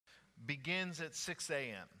begins at 6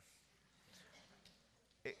 a.m.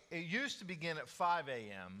 It used to begin at 5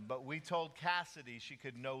 a.m., but we told Cassidy she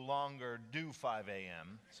could no longer do 5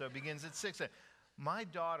 a.m., so it begins at 6 a.m. My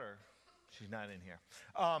daughter, she's not in here,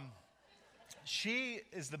 she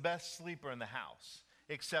is the best sleeper in the house,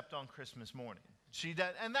 except on Christmas morning. She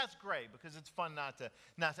does, and that's great because it's fun not to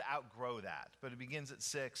outgrow that. But it begins at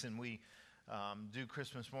 6, and we do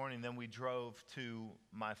Christmas morning. Then we drove to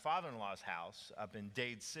my father-in-law's house up in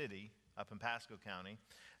Dade City, up in Pasco County,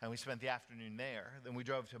 and we spent the afternoon there. Then we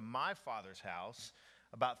drove to my father's house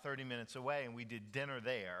about 30 minutes away, and we did dinner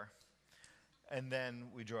there. And then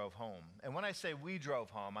we drove home. And when I say we drove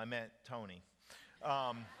home, I meant Tony.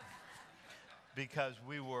 Because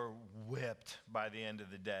we were whipped by the end of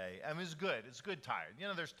the day. I mean, it was good. It's good tired. You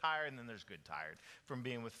know, there's tired and then there's good tired from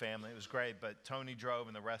being with family. It was great, but Tony drove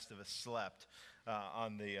and the rest of us slept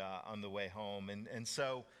on the way home. And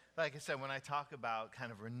so, like I said, when I talk about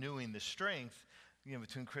kind of renewing the strength, you know,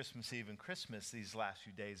 between Christmas Eve and Christmas, these last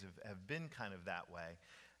few days have been kind of that way.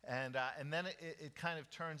 And then it kind of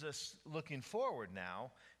turns us looking forward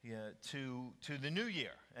now, you know, to the new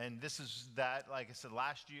year. And this is that, like I said,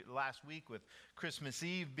 last week with Christmas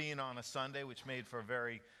Eve being on a Sunday, which made for a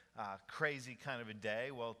very crazy kind of a day.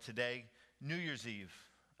 Well, today, New Year's Eve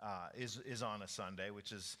is on a Sunday,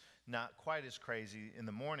 which is not quite as crazy in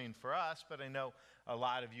the morning for us, but I know a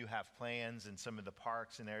lot of you have plans, and some of the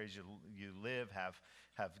parks and areas you live have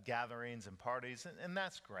gatherings and parties, and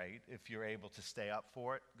that's great if you're able to stay up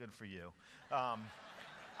for it. Good for you.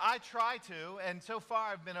 I try to, and so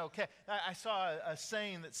far I've been okay. I saw a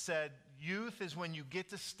saying that said, youth is when you get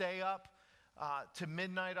to stay up to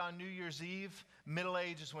midnight on New Year's Eve. Middle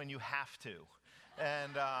age is when you have to.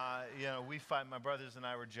 And, you know, my brothers and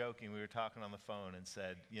I were joking. We were talking on the phone and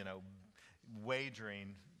said, you know,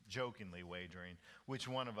 jokingly wagering, which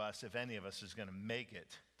one of us, if any of us, is going to make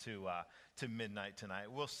it to midnight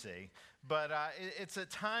tonight. We'll see. But it's a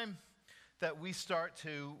time that we start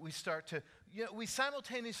to, you know, we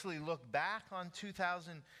simultaneously look back on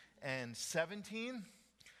 2017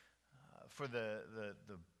 for the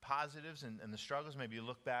positives and the struggles. Maybe you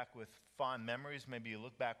look back with fond memories. Maybe you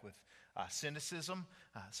look back with cynicism.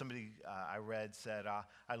 Somebody I read said, I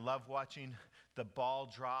love watching the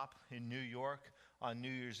ball drop in New York on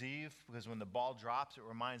New Year's Eve, because when the ball drops, it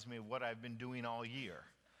reminds me of what I've been doing all year,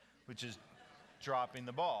 which is dropping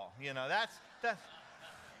the ball. You know, that's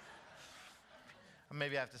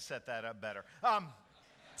maybe I have to set that up better.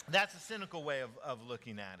 That's a cynical way of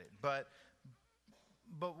looking at it. But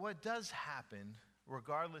what does happen,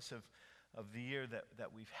 regardless of the year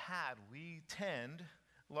that we've had, we tend,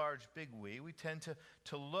 we tend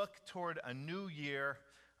to look toward a new year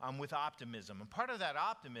with optimism. And part of that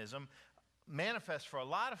optimism manifests for a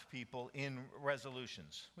lot of people in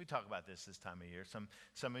resolutions. We talk about this time of year.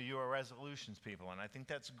 Some of you are resolutions people, and I think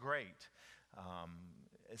that's great.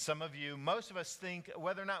 Some of you, most of us think,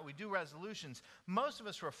 whether or not we do resolutions, most of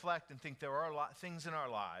us reflect and think there are a lot things in our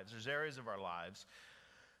lives, there's areas of our lives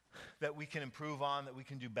that we can improve on, that we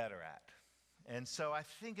can do better at. And so I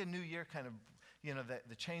think a new year kind of, you know,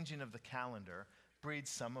 the changing of the calendar breeds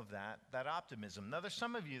some of that optimism. Now, there's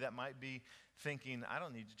some of you that might be thinking, I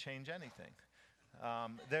don't need to change anything.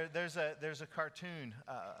 There's a cartoon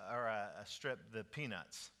or a strip, The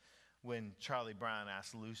Peanuts, when Charlie Brown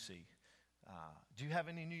asked Lucy, do you have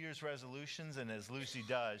any New Year's resolutions? And as Lucy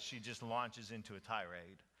does, she just launches into a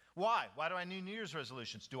tirade. Why? Why do I need New Year's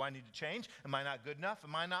resolutions? Do I need to change? Am I not good enough?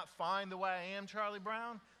 Am I not fine the way I am, Charlie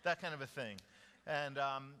Brown? That kind of a thing. And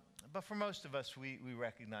but for most of us, we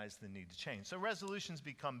recognize the need to change. So resolutions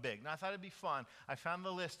become big. Now, I thought it'd be fun. I found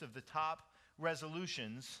the list of the top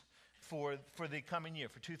resolutions for the coming year,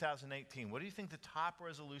 for 2018. What do you think the top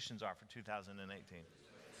resolutions are for 2018?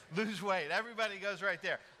 Lose weight. Everybody goes right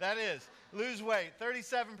there. That is, lose weight.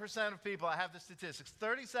 37% of people, I have the statistics,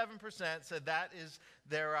 37% said that is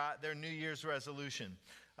their New Year's resolution.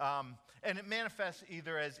 And it manifests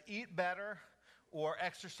either as eat better or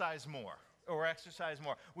exercise more.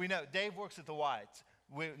 We know Dave works at the Y.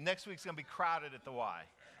 Next week's going to be crowded at the Y.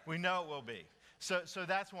 We know it will be. So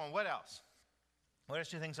that's one. What else? What else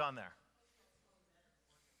do you think's on there?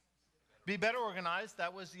 Be better organized.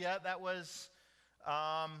 That was,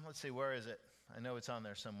 let's see, where is it? I know it's on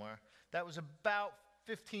there somewhere. That was about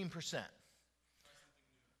 15%.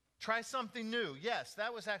 Try something new. Yes,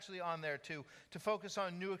 that was actually on there too, to focus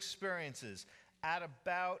on new experiences at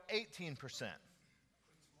about 18%.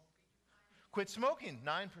 Quit smoking,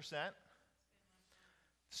 9%.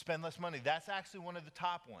 Spend less money. That's actually one of the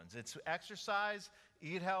top ones. It's exercise,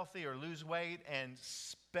 eat healthy or lose weight, and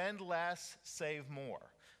spend less, save more.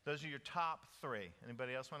 Those are your top three.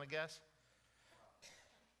 Anybody else want to guess?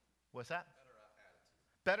 What's that?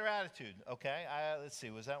 Better attitude. Okay. Let's see.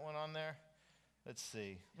 Was that one on there? Let's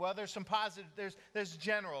see. Well, there's some positive. There's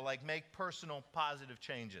general, like make personal positive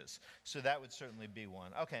changes. So that would certainly be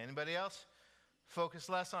one. Okay. Anybody else? Focus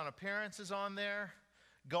less on appearances on there.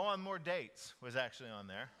 Go on more dates was actually on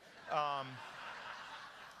there.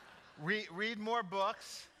 Read more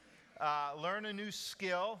books. Learn a new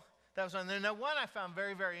skill. That was on there. Now, one I found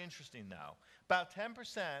very, very interesting, though. About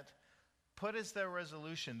 10% put as their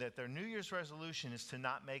resolution that their New Year's resolution is to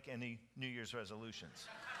not make any New Year's resolutions.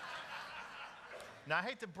 Now, I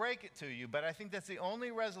hate to break it to you, but I think that's the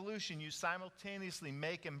only resolution you simultaneously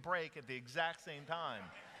make and break at the exact same time.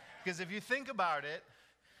 Because if you think about it,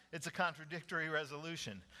 it's a contradictory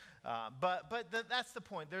resolution. But that's the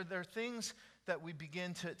point. There are things that we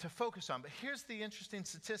begin to focus on. But here's the interesting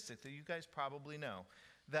statistic that you guys probably know,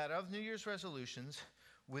 that of New Year's resolutions,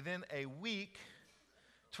 within a week,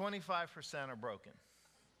 25% are broken.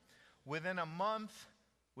 Within a month,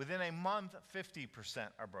 50%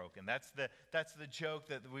 are broken. That's the joke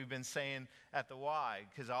that we've been saying at the Y,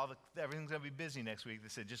 because everything's going to be busy next week. They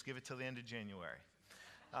said, just give it till the end of January.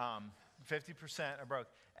 50% are broke.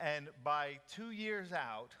 And by 2 years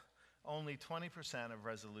out, only 20% of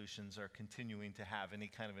resolutions are continuing to have any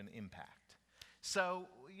kind of an impact. So,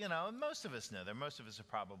 most of us know that. Most of us have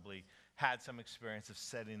probably had some experience of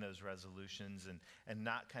setting those resolutions and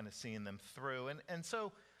not kind of seeing them through. And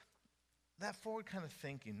so that forward kind of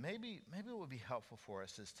thinking, maybe what would be helpful for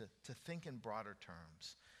us is to think in broader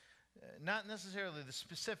terms. Not necessarily the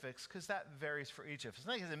specifics, because that varies for each of us.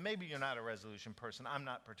 Like I said, maybe you're not a resolution person. I'm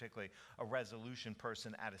not particularly a resolution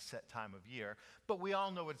person at a set time of year. But we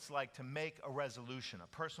all know what it's like to make a resolution, a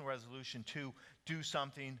personal resolution to do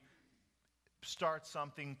something, start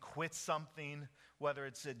something, quit something, whether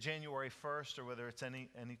it's January 1st or whether it's any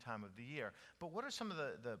time of the year. But what are some of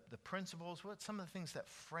the principles, what are some of the things that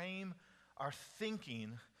frame our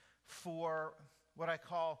thinking for what I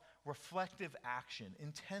call reflective action,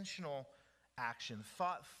 intentional action,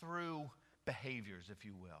 thought through behaviors, if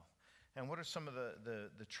you will? And what are some of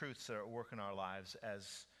the truths that are at work in our lives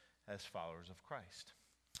as followers of Christ?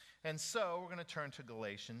 And so we're going to turn to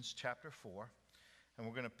Galatians chapter 4, and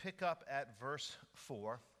we're going to pick up at verse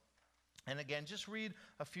 4. And again, just read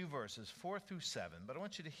a few verses, 4 through 7. But I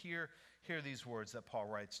want you to hear these words that Paul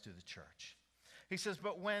writes to the church. He says,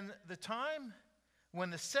 "But when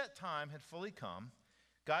the set time had fully come,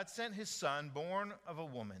 God sent his Son, born of a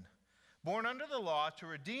woman, born under the law, to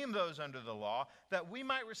redeem those under the law, that we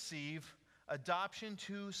might receive adoption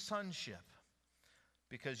to sonship.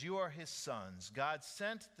 Because you are his sons, God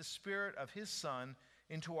sent the Spirit of his Son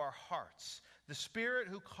into our hearts, the Spirit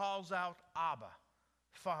who calls out, Abba,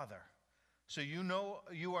 Father. So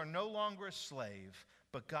you are no longer a slave,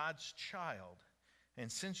 but God's child.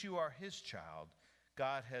 And since you are his child,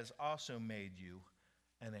 God has also made you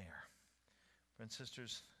an heir." Friends and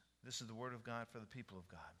sisters, this is the word of God for the people of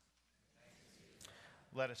God.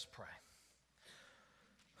 Let us pray.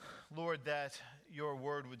 Lord, that your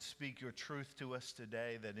word would speak your truth to us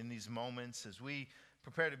today, that in these moments as we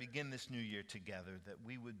prepare to begin this new year together, that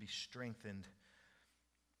we would be strengthened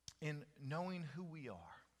in knowing who we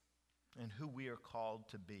are and who we are called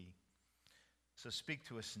to be. So speak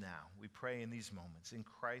to us now, we pray in these moments, in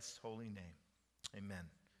Christ's holy name. Amen.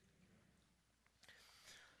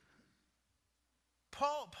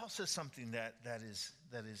 Paul says something that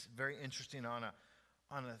is very interesting on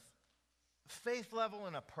a faith level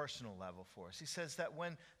and a personal level for us. He says that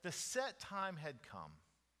when the set time had come,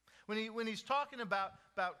 when he's talking about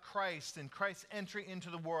Christ and Christ's entry into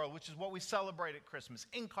the world, which is what we celebrate at Christmas,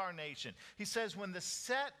 incarnation, he says when the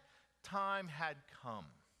set time had come.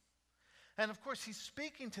 And of course, he's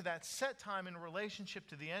speaking to that set time in relationship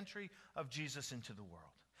to the entry of Jesus into the world.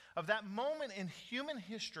 Of that moment in human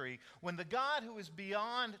history when the God who is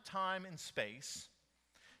beyond time and space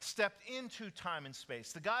stepped into time and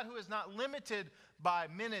space. The God who is not limited by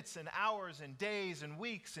minutes and hours and days and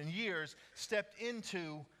weeks and years stepped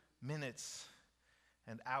into minutes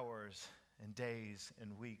and hours and days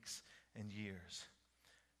and weeks and years.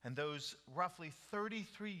 And those roughly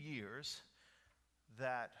 33 years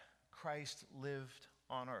that Christ lived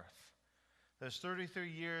on earth. Those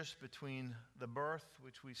 33 years between the birth,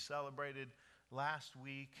 which we celebrated last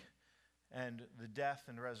week, and the death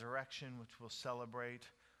and resurrection, which we'll celebrate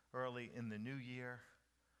early in the new year,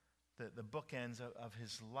 the bookends of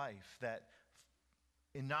his life that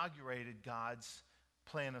inaugurated God's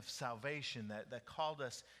plan of salvation, that called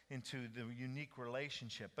us into the unique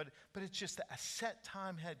relationship. But it's just that a set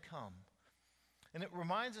time had come. And it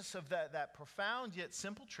reminds us of that profound yet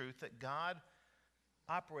simple truth that God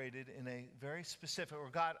operated in a very specific, or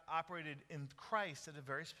God operated in Christ at a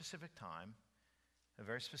very specific time, a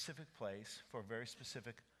very specific place, for a very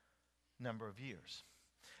specific number of years.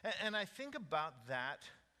 And I think about that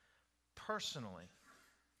personally.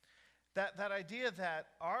 That idea that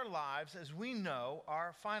our lives, as we know,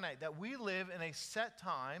 are finite, that we live in a set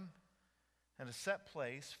time and a set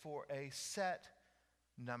place for a set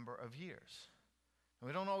number of years. And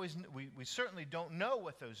we don't always, we certainly don't know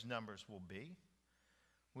what those numbers will be.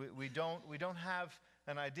 We don't have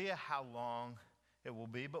an idea how long it will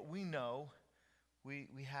be, but we know we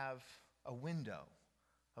have a window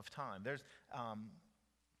of time. There's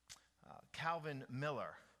Calvin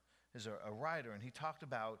Miller is a writer, and he talked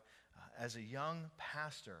about as a young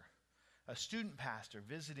pastor, a student pastor,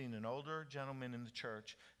 visiting an older gentleman in the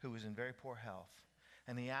church who was in very poor health.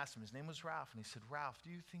 And he asked him, his name was Ralph, and he said, "Ralph, do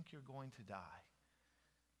you think you're going to die?"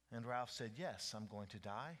 And Ralph said, "Yes, I'm going to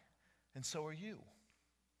die, and so are you."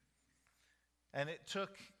 And it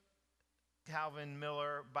took Calvin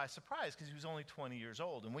Miller by surprise because he was only 20 years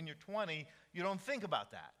old. And when you're 20, you don't think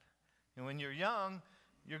about that. And when you're young,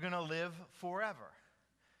 you're going to live forever.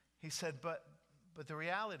 He said, but the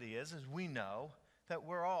reality is we know that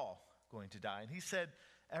we're all going to die. And he said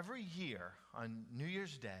every year on New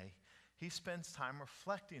Year's Day, he spends time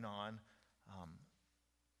reflecting on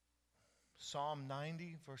Psalm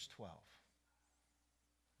 90, verse 12.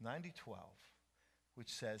 90:12, which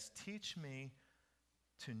says, "Teach me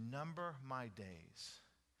to number my days,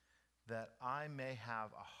 that I may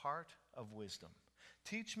have a heart of wisdom."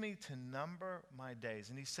 Teach me to number my days.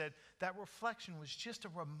 And he said that reflection was just a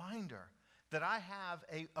reminder that I have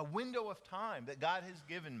a window of time that God has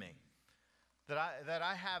given me, that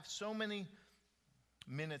I have so many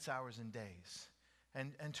minutes, hours, and days,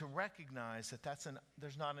 and to recognize that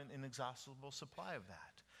there's not an inexhaustible supply of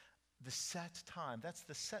that. The set time, that's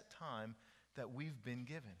the set time that we've been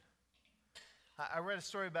given. I read a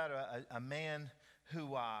story about a man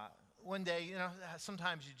who one day,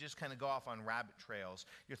 sometimes you just kind of go off on rabbit trails.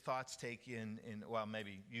 Your thoughts take you in, well,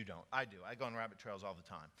 maybe you don't. I do. I go on rabbit trails all the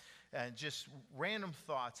time. And just random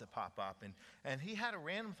thoughts that pop up. And he had a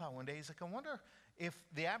random thought one day. He's like, I wonder if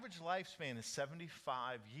the average lifespan is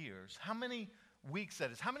 75 years, how many weeks that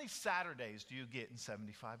is? How many Saturdays do you get in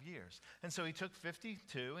 75 years? And so he took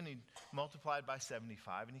 52 and he multiplied by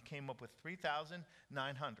 75 and he came up with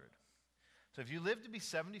 3,900. So if you live to be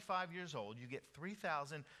 75 years old, you get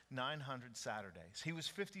 3,900 Saturdays. He was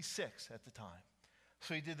 56 at the time.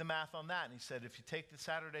 So he did the math on that, and he said, if you take the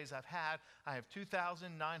Saturdays I've had, I have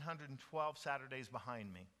 2,912 Saturdays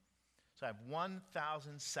behind me. So I have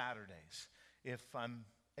 1,000 Saturdays if I'm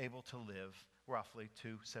able to live roughly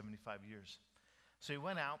to 75 years. So he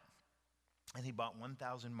went out, and he bought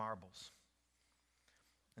 1,000 marbles,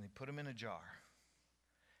 and he put them in a jar.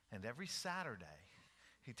 And every Saturday,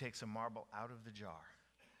 he takes a marble out of the jar.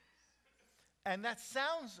 And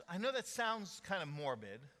I know that sounds kind of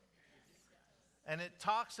morbid. And it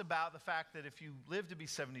talks about the fact that if you live to be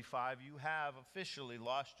 75, you have officially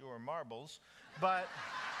lost your marbles. But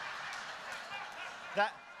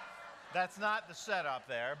that's not the setup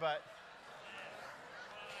there. But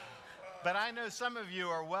I know some of you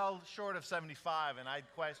are well short of 75, and I'd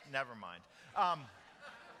question, never mind.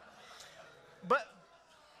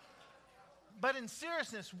 But in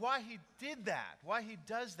seriousness, why he did that, why he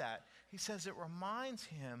does that, he says it reminds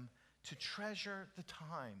him to treasure the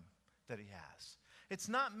time that he has. It's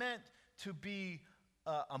not meant to be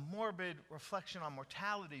a morbid reflection on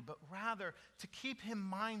mortality, but rather to keep him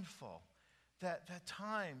mindful that that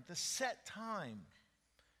time, the set time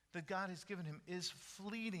that God has given him is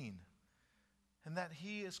fleeting, and that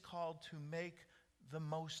he is called to make the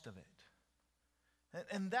most of it.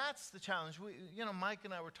 And that's the challenge. Mike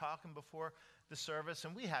and I were talking before the service,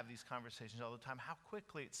 and we have these conversations all the time, how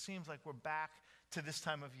quickly it seems like we're back to this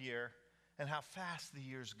time of year and how fast the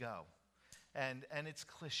years go. And it's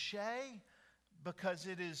cliche because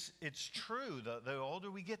it's true. The older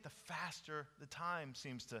we get, the faster the time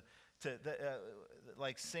seems to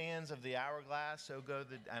like sands of the hourglass, so go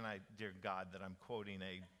and dear God that I'm quoting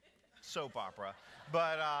a soap opera,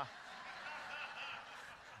 but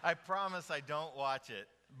I promise I don't watch it,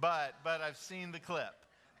 but I've seen the clip.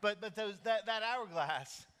 But that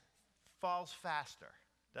hourglass falls faster,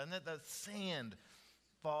 doesn't it? The sand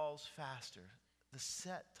falls faster. The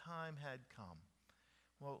set time had come.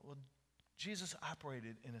 Well, Jesus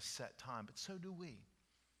operated in a set time, but so do we.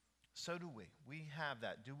 So do we. We have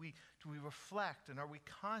that. Do we reflect, and are we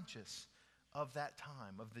conscious of that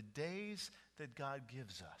time, of the days that God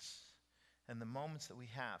gives us and the moments that we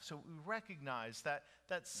have? So we recognize that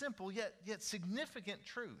simple yet significant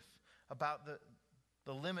truth about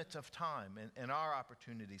the limit of time and our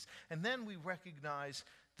opportunities. And then we recognize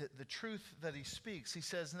the truth that he speaks. He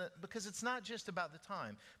says, because it's not just about the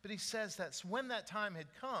time, but he says that when that time had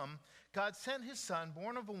come, God sent his son,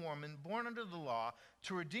 born of a woman, born under the law,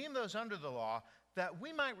 to redeem those under the law, that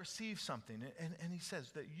we might receive something. And he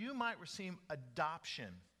says that you might receive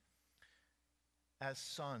adoption as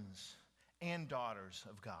sons and daughters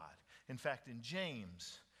of God. In fact, in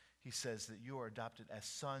James, he says that you are adopted as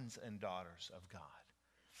sons and daughters of God.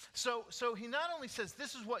 So he not only says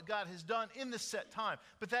this is what God has done in the set time,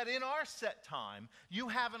 but that in our set time, you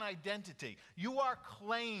have an identity. You are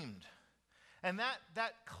claimed. And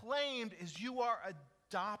that claimed is you are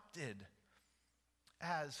adopted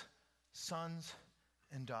as sons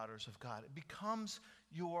and daughters of God. It becomes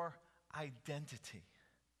your identity.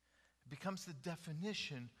 It becomes the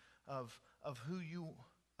definition of who you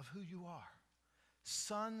are.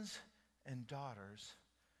 Sons and daughters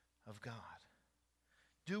of God.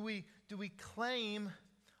 Do we claim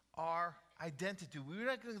our identity? We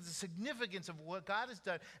recognize the significance of what God has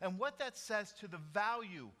done and what that says to the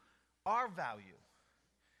value, our value,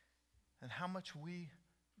 and how much we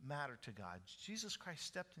matter to God. Jesus Christ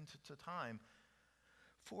stepped into time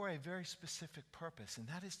for a very specific purpose, and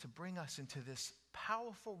that is to bring us into this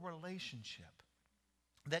powerful relationship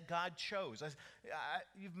that God chose.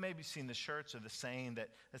 You've maybe seen the shirts or the saying that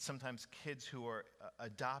sometimes kids who are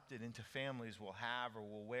adopted into families will have or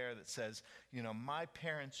will wear that says, my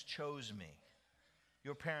parents chose me.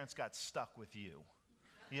 Your parents got stuck with you,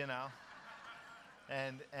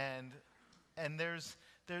 And there's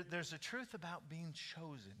a truth about being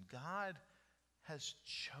chosen. God has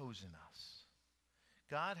chosen us.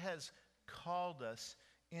 God has called us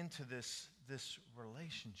into this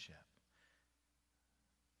relationship.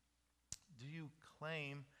 Do you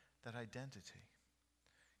claim that identity?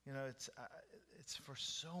 It's for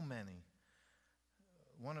so many.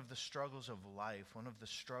 One of the struggles of life, one of the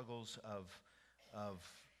struggles of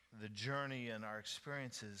the journey and our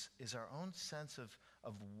experiences is our own sense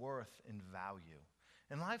of worth and value.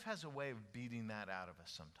 And life has a way of beating that out of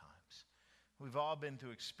us sometimes. We've all been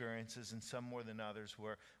through experiences, and some more than others,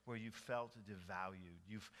 where you felt devalued.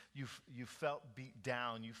 You felt beat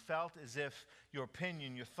down. You felt as if your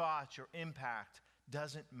opinion, your thoughts, your impact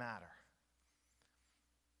doesn't matter.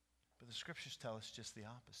 But the scriptures tell us just the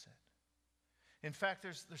opposite. In fact,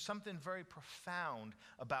 there's something very profound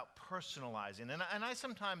about personalizing. And I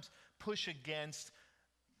sometimes push against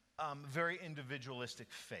very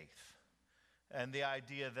individualistic faith. And the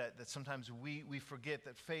idea that sometimes we forget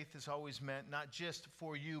that faith is always meant not just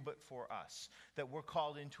for you, but for us. That we're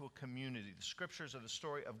called into a community. The scriptures are the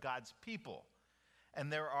story of God's people. And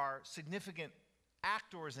there are significant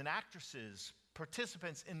actors and actresses,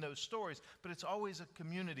 participants in those stories, but it's always a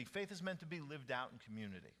community. Faith is meant to be lived out in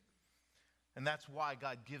community. And that's why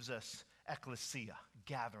God gives us ecclesia,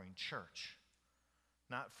 gathering, church.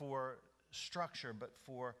 Not for structure, but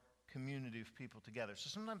for community of people together. So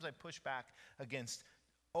sometimes I push back against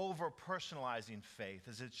over-personalizing faith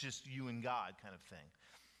as it's just you and God kind of thing.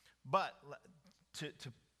 But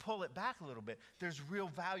to pull it back a little bit, there's real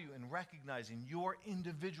value in recognizing your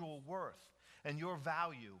individual worth and your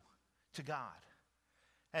value to God.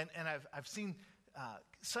 And I've seen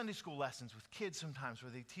Sunday school lessons with kids sometimes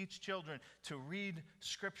where they teach children to read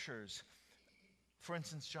scriptures. For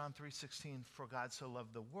instance, John 3:16, for God so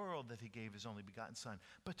loved the world that he gave his only begotten son.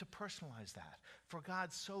 But to personalize that, for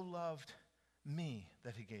God so loved me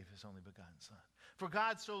that he gave his only begotten son. For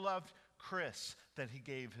God so loved Chris that he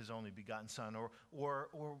gave his only begotten son,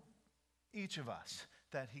 or each of us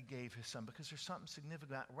that he gave his son. Because there's something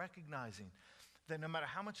significant about recognizing that no matter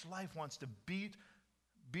how much life wants to beat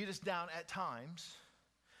us down at times,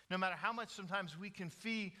 no matter how much sometimes we can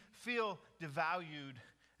feel devalued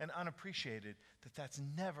and unappreciated, that's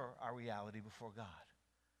never our reality before God.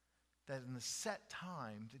 That in the set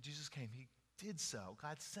time that Jesus came, he did so.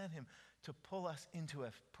 God sent him to pull us into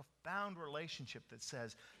a profound relationship that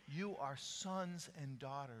says, you are sons and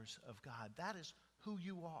daughters of God. That is who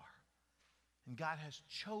you are. And God has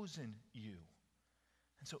chosen you.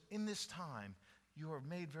 And so in this time, you are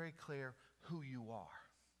made very clear who you are.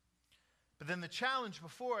 But then the challenge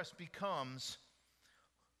before us becomes,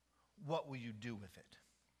 what will you do with it?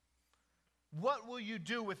 What will you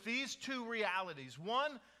do with these two realities?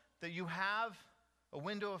 One, that you have a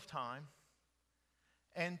window of time,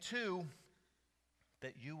 and two,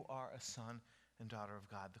 that you are a son and daughter of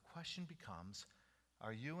God. The question becomes,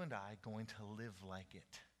 are you and I going to live like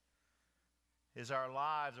it? Is our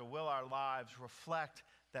lives, or will our lives reflect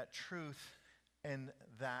that truth and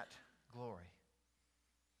that glory?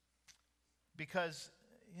 Because,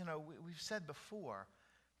 we've said before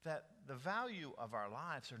that the value of our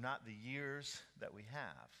lives are not the years that we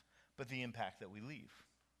have, but the impact that we leave.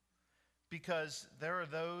 Because there are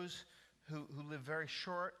those who live very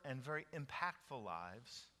short and very impactful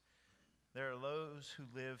lives. There are those who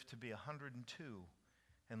live to be 102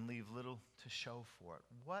 and leave little to show for it.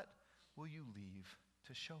 What will you leave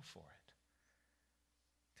to show for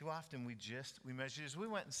it? Too often we measure. We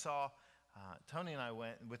went and saw, Tony and I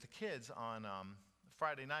went with the kids on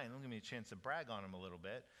Friday night, and it'll give me a chance to brag on them a little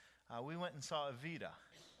bit. We went and saw Evita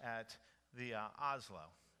at the Oslo.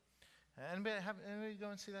 Anybody go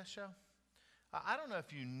and see that show? I don't know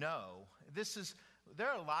if you know, there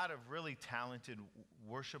are a lot of really talented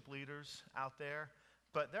worship leaders out there,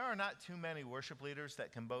 but there are not too many worship leaders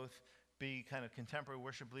that can both be kind of contemporary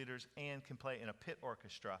worship leaders and can play in a pit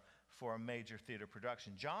orchestra for a major theater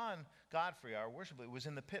production. John Godfrey, our worship leader, was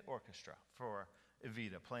in the pit orchestra for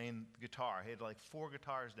Evita, playing guitar. He had like 4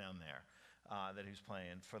 guitars down there that he was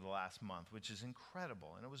playing for the last month, which is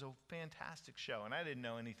incredible. And it was a fantastic show. And I didn't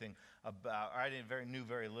know anything about, or knew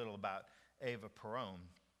very little about Eva Peron.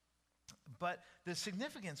 But the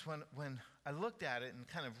significance when I looked at it and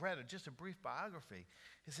kind of read just a brief biography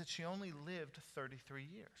is that she only lived 33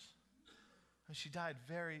 years. And she died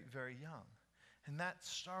very, very young. And that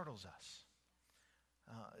startles us.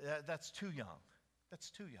 That's too young. That's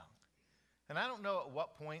too young. And I don't know at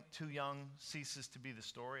what point too young ceases to be the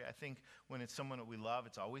story. I think when it's someone that we love,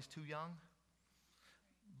 it's always too young.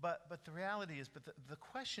 But the reality is, the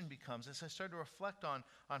question becomes, as I started to reflect on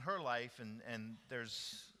her life, and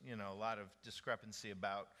there's a lot of discrepancy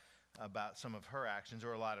about some of her actions,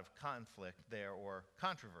 or a lot of conflict there, or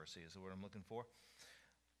controversy is the word I'm looking for.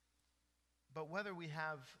 But whether we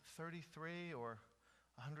have 33 or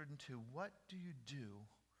 102, what do you do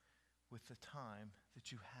with the time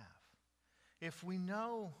that you have? If we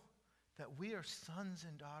know that we are sons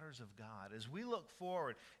and daughters of God, as we look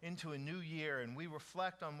forward into a new year and we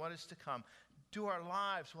reflect on what is to come, do our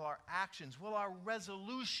lives, will our actions, will our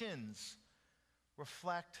resolutions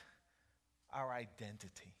reflect our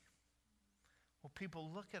identity? Will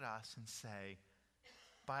people look at us and say,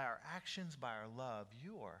 by our actions, by our love,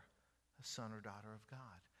 you are a son or daughter of God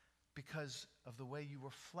because of the way you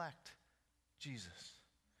reflect Jesus,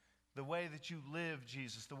 the way that you live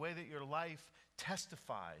Jesus, the way that your life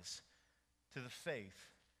testifies to the faith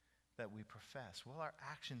that we profess? Will our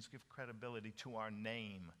actions give credibility to our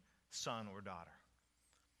name, son or daughter?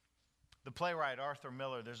 The playwright Arthur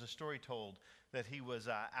Miller, there's a story told that he was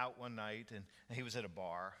out one night and he was at a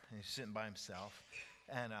bar and he's sitting by himself,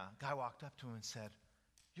 and a guy walked up to him and said,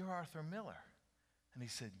 "You're Arthur Miller." And he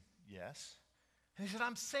said, "Yes." And he said,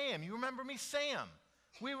 "I'm Sam. You remember me, Sam?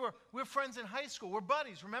 We're friends in high school. We're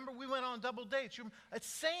buddies. Remember, we went on double dates. It's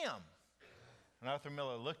Sam." And Arthur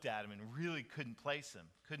Miller looked at him and really couldn't place him,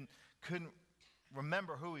 couldn't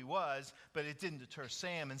remember who he was, but it didn't deter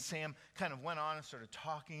Sam. And Sam kind of went on and started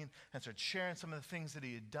talking and started sharing some of the things that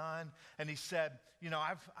he had done. And he said,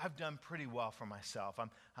 I've done pretty well for myself. I'm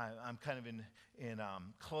kind of in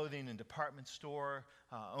clothing and department store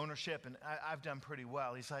ownership, and I've done pretty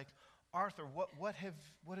well. He's like, "Arthur, what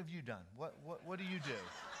have you done? What do you do?"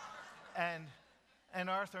 And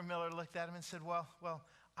Arthur Miller looked at him and said, well,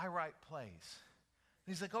 I write plays.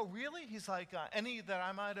 And he's like, "Oh, really?" He's like, "Any that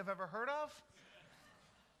I might have ever heard of?"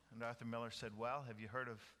 And Arthur Miller said, "Well, have you heard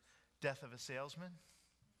of Death of a Salesman?"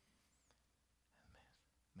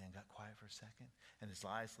 And man got quiet for a second, and his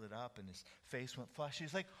eyes lit up, and his face went flushy.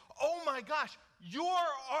 He's like, "Oh my gosh,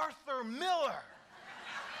 you're Arthur Miller!"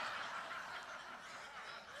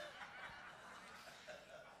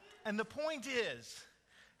 And the point is,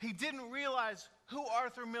 he didn't realize who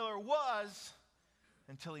Arthur Miller was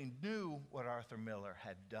until he knew what Arthur Miller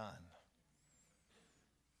had done.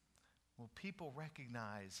 Will people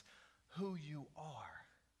recognize who you are,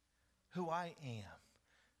 who I am,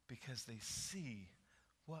 because they see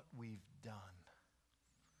what we've done?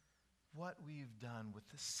 What we've done with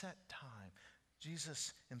the set time.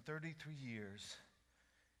 Jesus, in 33 years,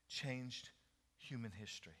 changed human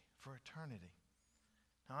history for eternity.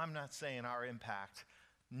 Now, I'm not saying our impact,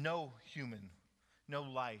 no human, no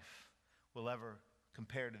life will ever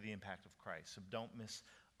compare to the impact of Christ, so don't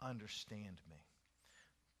misunderstand me.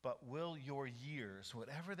 But will your years,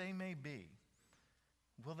 whatever they may be,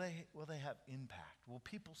 will they have impact? Will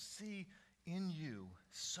people see in you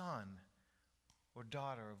son or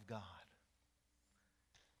daughter of God?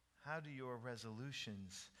 How do your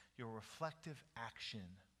resolutions, your reflective action,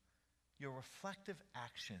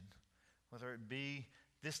 whether it be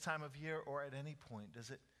this time of year or at any point, does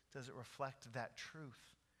it reflect that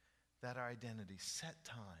truth, that our identity, set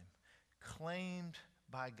time, claimed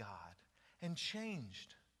by God, and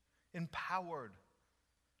changed, empowered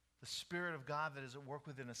The Spirit of God that is at work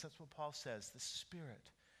within us. That's what Paul says, the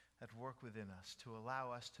Spirit at work within us to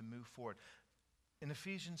allow us to move forward. In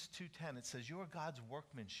Ephesians 2:10, it says, you are God's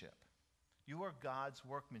workmanship. You are God's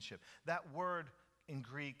workmanship. That word in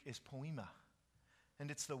Greek is poema,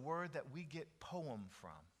 and it's the word that we get poem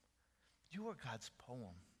from. You are God's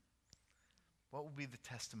poem. What will be the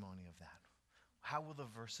testimony of that? How will the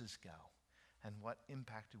verses go? And what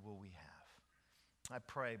impact will we have? I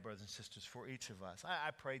pray, brothers and sisters, for each of us.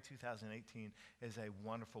 I pray 2018 is a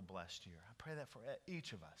wonderful, blessed year. I pray that for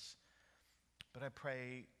each of us. But I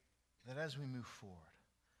pray that as we move forward,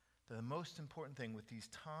 that the most important thing with this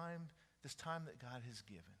time that God has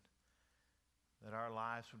given, that our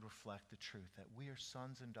lives would reflect the truth, that we are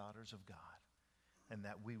sons and daughters of God, and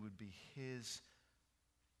that we would be his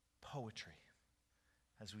poetry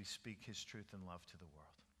as we speak his truth and love to the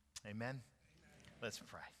world. Amen? Amen. Let's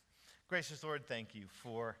pray. Gracious Lord, thank you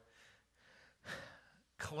for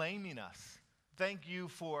claiming us. Thank you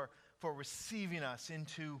for receiving us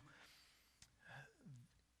into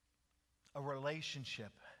a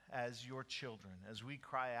relationship as your children, as we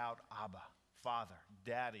cry out, Abba, Father,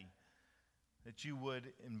 Daddy, that you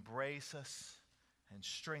would embrace us and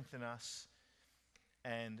strengthen us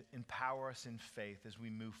and empower us in faith as we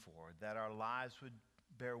move forward, that our lives would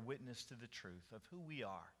bear witness to the truth of who we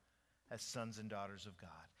are as sons and daughters of God,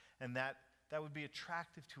 and that would be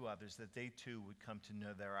attractive to others, that they too would come to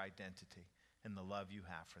know their identity and the love you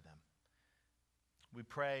have for them. We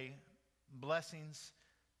pray blessings,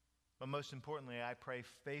 but most importantly, I pray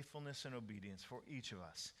faithfulness and obedience for each of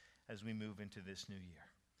us as we move into this new year.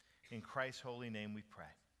 In Christ's holy name we pray.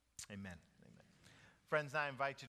 Amen. Amen. Friends, I invite you